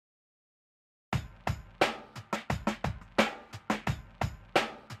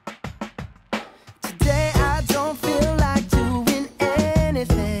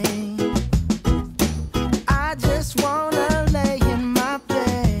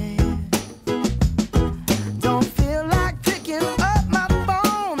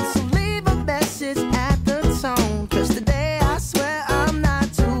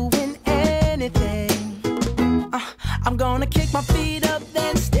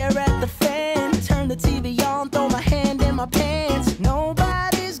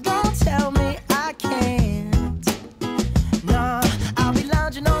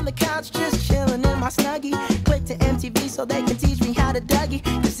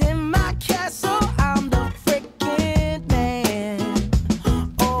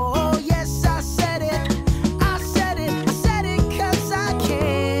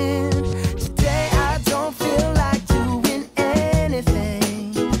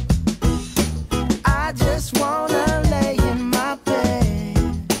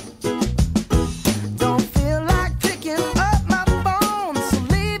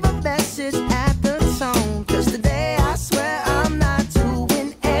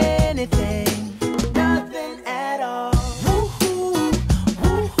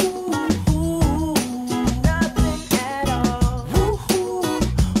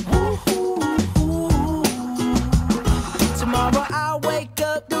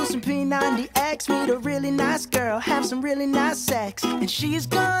ex, meet a really nice girl, have some really nice sex, and she's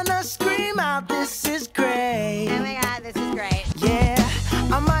gonna scream out, this is great. Oh my God, this is great. Yeah,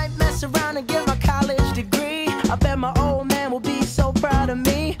 I might mess around and get my college degree. I bet my old man will be so proud of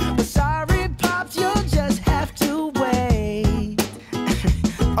me. But sorry, Pops, you'll just have to wait.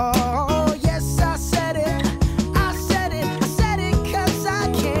 Oh, yes, I said it. I said it. I said it 'cause I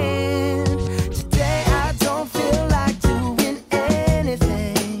can. Today I don't feel like doing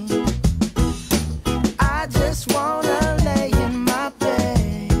anything. I just wanna lay in my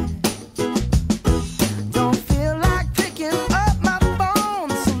bed. Don't feel like picking up my phone,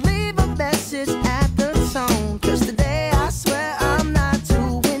 so leave a message at the tone. 'Cause today I swear I'm not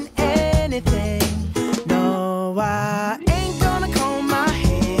doing anything. No, I ain't gonna comb my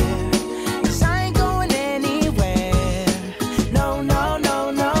hair, 'cause I ain't going anywhere. No, no,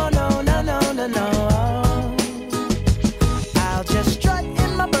 no, no, no, no, no, no, no. I'll just strut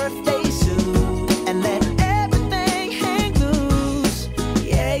in my birthday suit and let everything hang loose.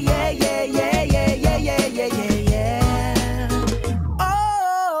 Yeah, yeah, yeah, yeah, yeah, yeah, yeah, yeah, yeah, yeah.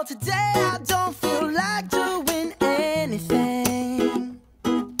 Oh, today I don't feel like doing anything.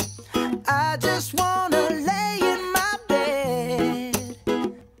 I just wanna lay in my bed.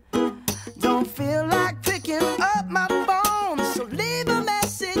 Don't feel like picking up my phone, so leave a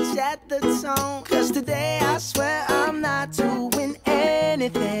message at the tone. 'Cause today I swear I'm not doing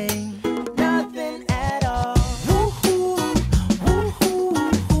anything.